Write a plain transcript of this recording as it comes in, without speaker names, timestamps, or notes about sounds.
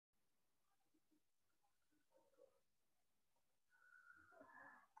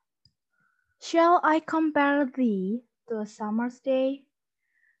Shall I compare thee to a summer's day?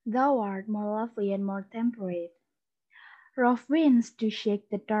 Thou art more lovely and more temperate. Rough winds do shake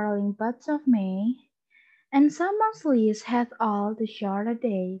the darling buds of May, and summer's lease hath all the shorter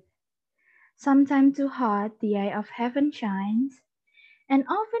days. Sometime too hot the eye of heaven shines, and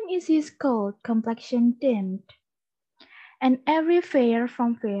often is his cold complexion dimmed. And every fair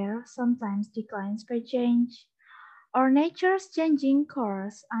from fair sometimes declines by change, or nature's changing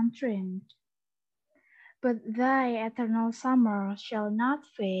course untrimmed. But thy eternal summer shall not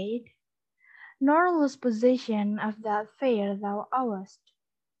fade, nor lose possession of that fair thou owest.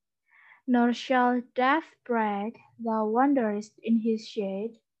 Nor shall death brag thou wanderest in his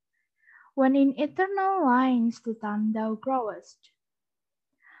shade, when in eternal lines to time thou growest.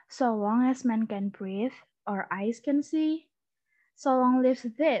 So long as man can breathe, or eyes can see, so long lives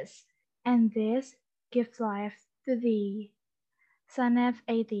this, and this gives life to thee. Sonnet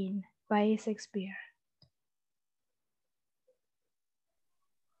 18 by Shakespeare.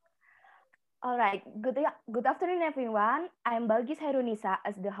 All right, good afternoon, everyone. I'm Balgis Herunisa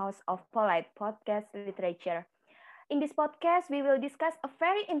as the host of Polite Podcast Literature. In this podcast, we will discuss a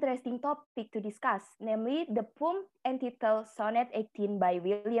very interesting topic to discuss, namely the poem entitled Sonnet 18 by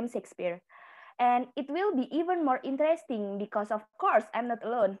William Shakespeare. And it will be even more interesting because, of course, I'm not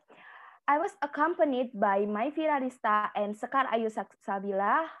alone. I was accompanied by Maivi Rarista and Sekar Ayu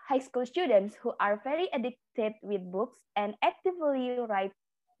Sabila, high school students who are very addicted with books and actively write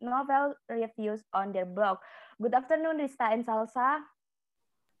novel reviews on their blog. Good afternoon, Rista and Salsa.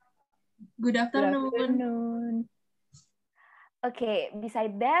 Good Good afternoon. afternoon. Okay,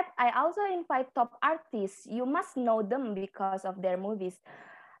 beside that, I also invite top artists. You must know them because of their movies.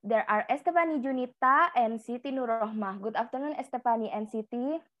 There are Estefany Junita and Siti Nurrohmah. Good afternoon, Estefany and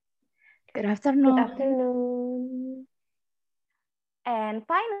Siti. Good Good afternoon. afternoon. And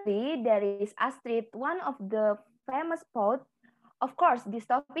finally, there is Astrid, one of the famous poets. Of course, this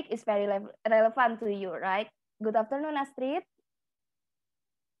topic is very relevant to you, right? Good afternoon, Astrid.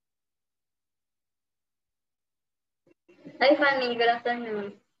 Hi, Fanny. Good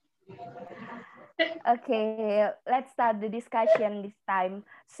afternoon. Okay, let's start the discussion this time.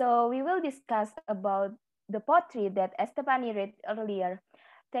 So we will discuss about the poetry that Estefany read earlier.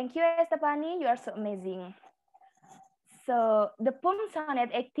 Thank you, Estefany. You are so amazing. So the poem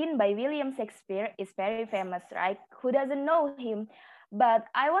Sonnet 18 by William Shakespeare is very famous, right? Who doesn't know him? But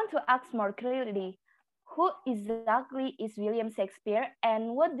I want to ask more clearly, who exactly is William Shakespeare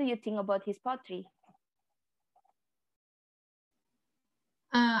and what do you think about his poetry?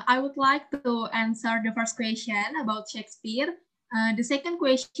 I would like to answer the first question about Shakespeare. The second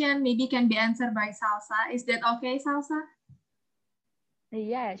question maybe can be answered by Salsa. Is that okay, Salsa?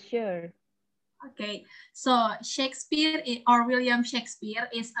 Yeah, sure. Okay, so Shakespeare or William Shakespeare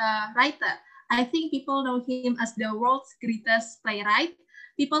is a writer. I think people know him as the world's greatest playwright.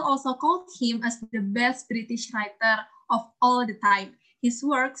 People also called him as the best British writer of all the time. His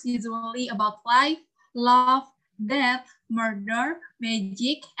works usually about life, love, death, murder,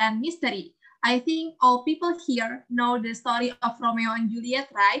 magic, and mystery. I think all people here know the story of Romeo and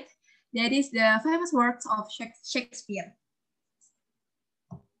Juliet, right? That is the famous works of Shakespeare.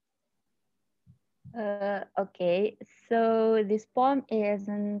 Okay, so this poem is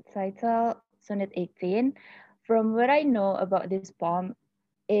entitled Sonnet 18. From what I know about this poem,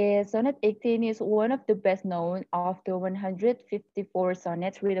 Sonnet 18 is one of the best known of the 154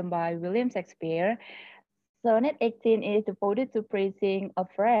 sonnets written by William Shakespeare. Sonnet 18 is devoted to praising a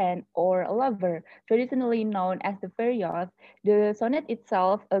friend or a lover, traditionally known as the fair youth. The sonnet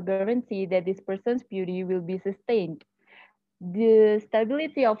itself a guarantee that this person's beauty will be sustained. The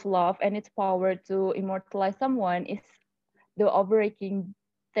stability of love and its power to immortalize someone is the overarching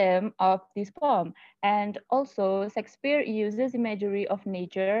theme of this poem. And also, Shakespeare uses imagery of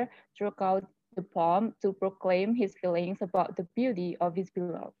nature throughout the poem to proclaim his feelings about the beauty of his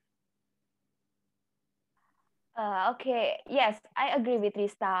beloved. Okay, yes, I agree with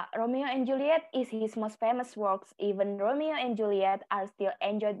Rista. Romeo and Juliet is his most famous works. Even Romeo and Juliet are still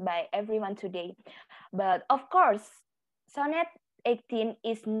enjoyed by everyone today. But of course, Sonnet 18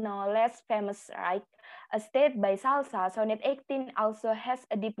 is no less famous, right? As stated by Salsa, Sonnet 18 also has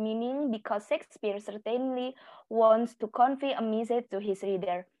a deep meaning because Shakespeare certainly wants to convey a message to his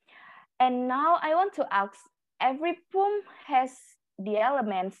reader. And now I want to ask, every poem has the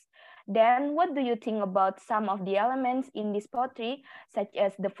elements. Then what do you think about some of the elements in this poetry, such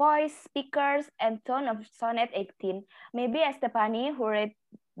as the voice, speakers, and tone of Sonnet 18? Maybe Estefany, who read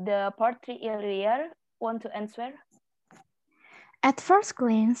the poetry earlier, want to answer? At first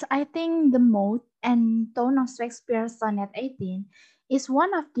glance, I think the mood and tone of Shakespeare's Sonnet 18 is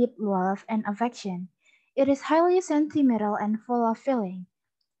one of deep love and affection. It is highly sentimental and full of feeling.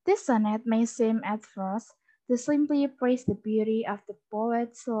 This sonnet may seem at first to simply praise the beauty of the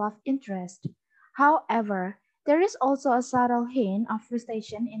poet's love interest. However, there is also a subtle hint of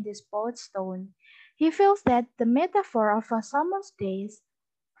frustration in this poet's tone. He feels that the metaphor of a summer's days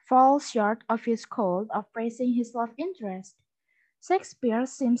falls short of his goal of praising his love interest. Shakespeare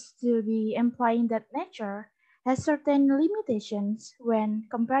seems to be implying that nature has certain limitations when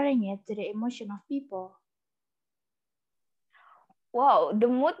comparing it to the emotion of people. Wow, the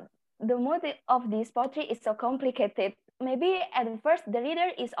mood of this poetry is so complicated. Maybe at first the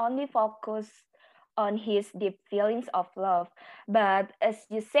reader is only focused on his deep feelings of love. But as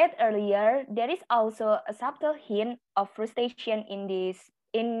you said earlier, there is also a subtle hint of frustration in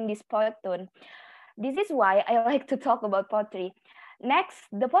this poet tone. This is why I like to talk about poetry. Next,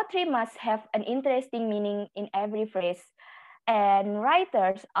 the poetry must have an interesting meaning in every phrase, and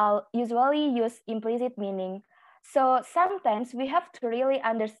writers usually use implicit meaning. So sometimes we have to really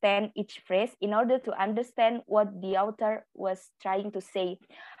understand each phrase in order to understand what the author was trying to say.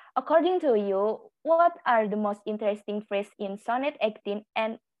 According to you, what are the most interesting phrases in Sonnet 18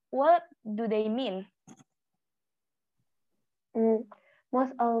 and what do they mean? Mm,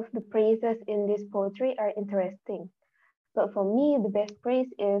 Most of the phrases in this poetry are interesting, but for me, the best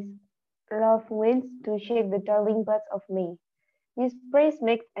phrase is "Love winds to shake the darling buds of May." This phrase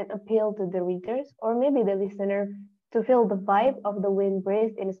makes an appeal to the readers, or maybe the listener, to feel the vibe of the wind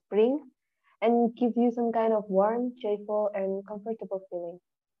breeze in spring and gives you some kind of warm, joyful, and comfortable feeling.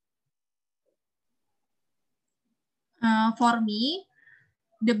 For me,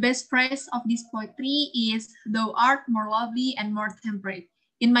 the best phrase of this poetry is "Thou art more lovely and more temperate."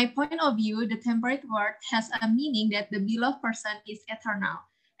 In my point of view, the temperate word has a meaning that the beloved person is eternal.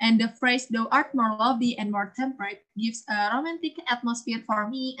 And the phrase "Thou art more lovely and more temperate" gives a romantic atmosphere for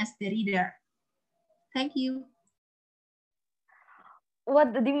me as the reader. Thank you.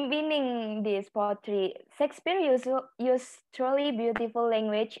 What the meaning this poetry? Shakespeare use truly beautiful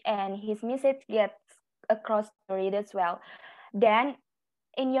language and his message gets across to readers well. Then,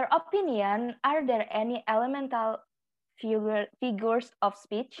 in your opinion, are there any elemental figures of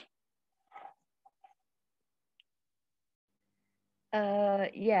speech?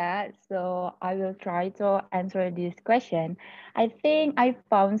 Yeah, so I will try to answer this question. I think I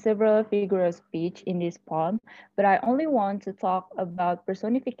found several figures of speech in this poem, but I only want to talk about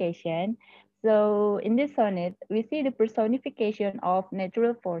personification. So in this sonnet, we see the personification of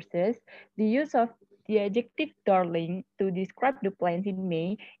natural forces. The use of the adjective darling to describe the plants in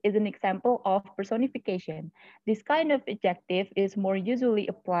May is an example of personification. This kind of adjective is more usually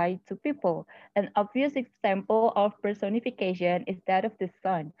applied to people. An obvious example of personification is that of the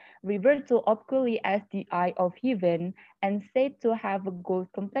sun, referred to obscurely as the eye of heaven and said to have a gold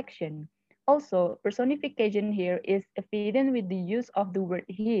complexion. Also, personification here is evident with the use of the word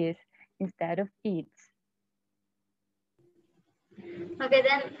his instead of its. Okay,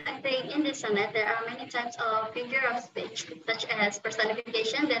 then I think in this sonnet there are many types of figure of speech, such as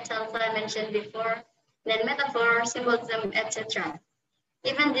personification that also I mentioned before, then metaphor, symbolism, etc.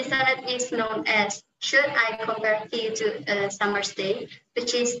 Even this sonnet is known as "Should I compare you to a summer's day,"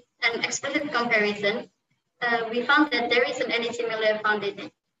 which is an explicit comparison. We found that there isn't any similar found in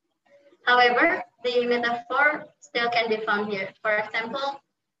it. However, the metaphor still can be found here. For example,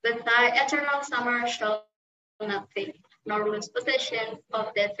 "But thy eternal summer shall not fade, nor lose possession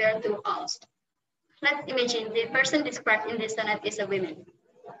of that fair to us." Let's imagine the person described in this sonnet is a woman.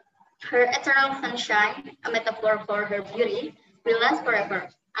 Her eternal sunshine, a metaphor for her beauty, will last forever,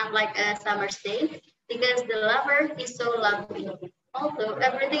 unlike a summer's day, because the lover is so lovely. Although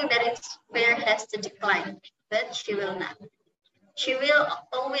everything that is fair has to decline, but she will not. She will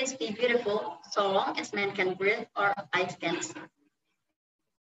always be beautiful so long as man can breathe or eyes can see.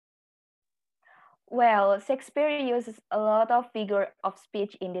 Well, Shakespeare uses a lot of figure of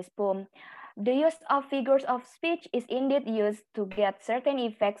speech in this poem. The use of figures of speech is indeed used to get certain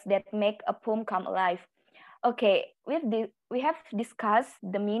effects that make a poem come alive. Okay, we have discussed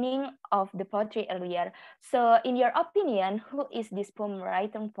the meaning of the poetry earlier. So, in your opinion, who is this poem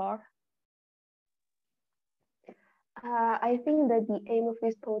written for? I think that the aim of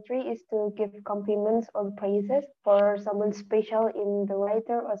this poetry is to give compliments or praises for someone special in the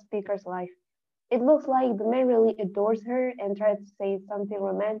writer or speaker's life. It looks like the man really adores her and tries to say something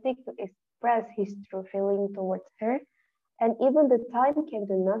romantic to express his true feeling towards her, and even the time can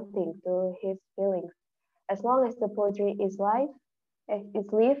do nothing to his feelings. As long as the poetry is live,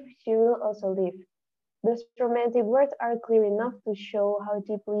 she will also live. Those romantic words are clear enough to show how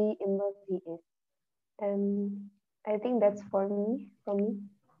deeply in love he is. And I think that's for me, from me.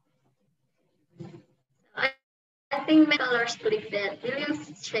 I think many scholars believe that William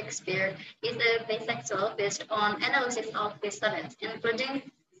Shakespeare is a bisexual based on analysis of his sonnets, including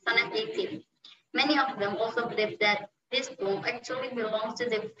Sonnet 18. Many of them also believe that this poem actually belongs to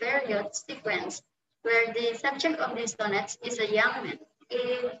the period sequence, where the subject of these sonnets is a young man.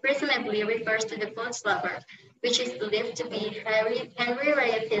 It presumably refers to the poet's lover, which is believed to be Henry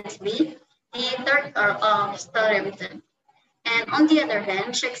Wriothesley, the third Earl of Storyhampton. And on the other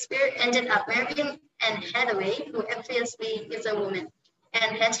hand, Shakespeare ended up marrying Anne Hathaway, who obviously is a woman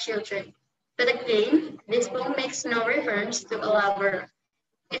and has children. But again, this poem makes no reference to a lover.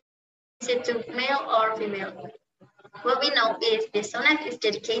 Is it to male or female? What we know is the sonnet is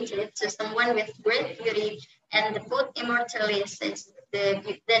dedicated to someone with great beauty, and the poet immortalizes that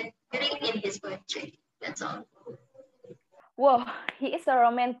beauty in his poetry. That's all. Whoa, he is a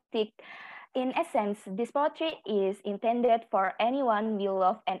romantic. In essence, this poetry is intended for anyone we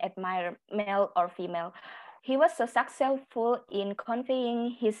love and admire, male or female. He was so successful in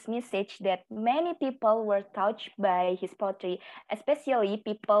conveying his message that many people were touched by his poetry, especially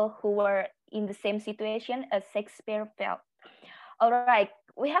people who were in the same situation as Shakespeare felt. All right,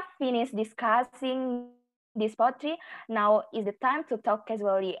 we have finished discussing this poetry. Now is the time to talk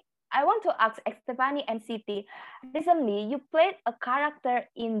casually. I want to ask Estefany and Siti. Recently, you played a character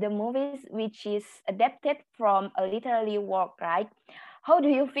in the movies which is adapted from a literary work, right? How do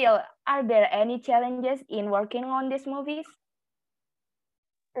you feel? Are there any challenges in working on these movies?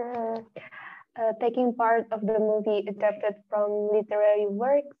 Uh, Taking part of the movie adapted from literary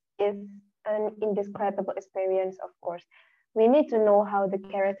works is an indescribable experience, of course. We need to know how the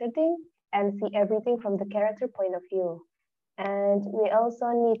character thinks and see everything from the character point of view. And we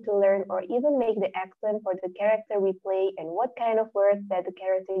also need to learn or even make the accent for the character we play and what kind of words that the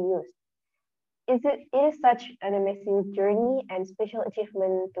character used. It is such an amazing journey and special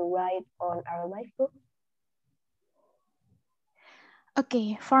achievement to write on our life book.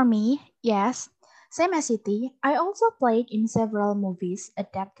 Okay, for me, yes. Same as Siti, I also played in several movies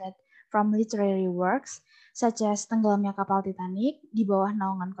adapted from literary works, such as Tenggelamnya Kapal Titanic, Di Bawah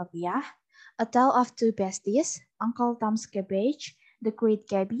Naungan Kopiah, A Tale of Two Besties, Uncle Tom's Cabbage, The Great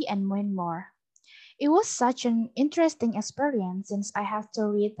Gatsby, and more. It was such an interesting experience since I have to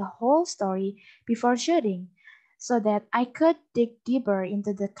read the whole story before shooting, so that I could dig deeper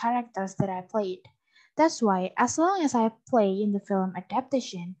into the characters that I played. That's why, as long as I play in the film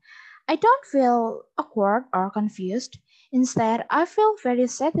adaptation, I don't feel awkward or confused. Instead, I feel very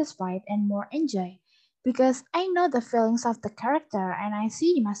satisfied and more enjoy because I know the feelings of the character and I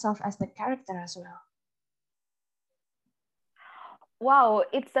see myself as the character as well. Wow,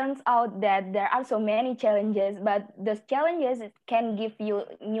 it turns out that there are so many challenges, but those challenges can give you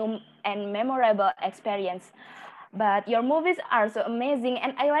new and memorable experience. But your movies are so amazing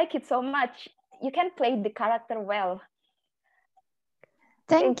and I like it so much. You can play the character well.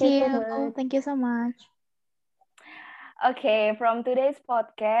 Thank Thank you so you. much. Thank you so much. Okay, from today's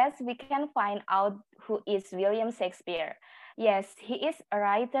podcast, we can find out who is William Shakespeare. Yes, he is a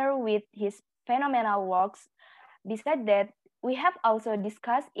writer with his phenomenal works. Besides that, we have also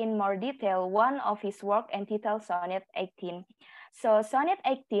discussed in more detail one of his work entitled Sonnet 18. So Sonnet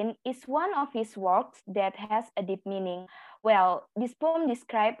 18 is one of his works that has a deep meaning. Well, this poem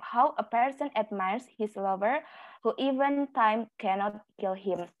describes how a person admires his lover who even time cannot kill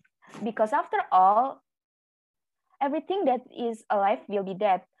him. Because after all, everything that is alive will be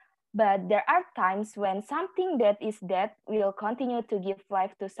dead. But there are times when something that is dead will continue to give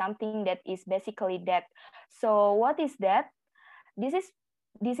life to something that is basically dead. So what is that? This is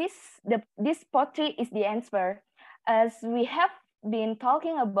this poetry is the answer. As we have been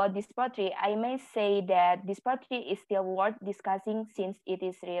talking about this poetry, I may say that this poetry is still worth discussing since it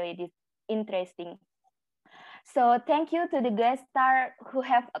is really interesting. So thank you to the guest star who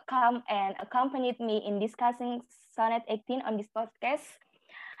have come and accompanied me in discussing Sonnet 18 on this podcast.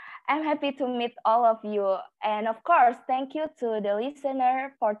 I'm happy to meet all of you. And of course, thank you to the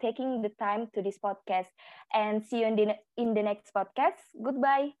listener for taking the time to this podcast. And see you in the next podcast.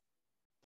 Goodbye.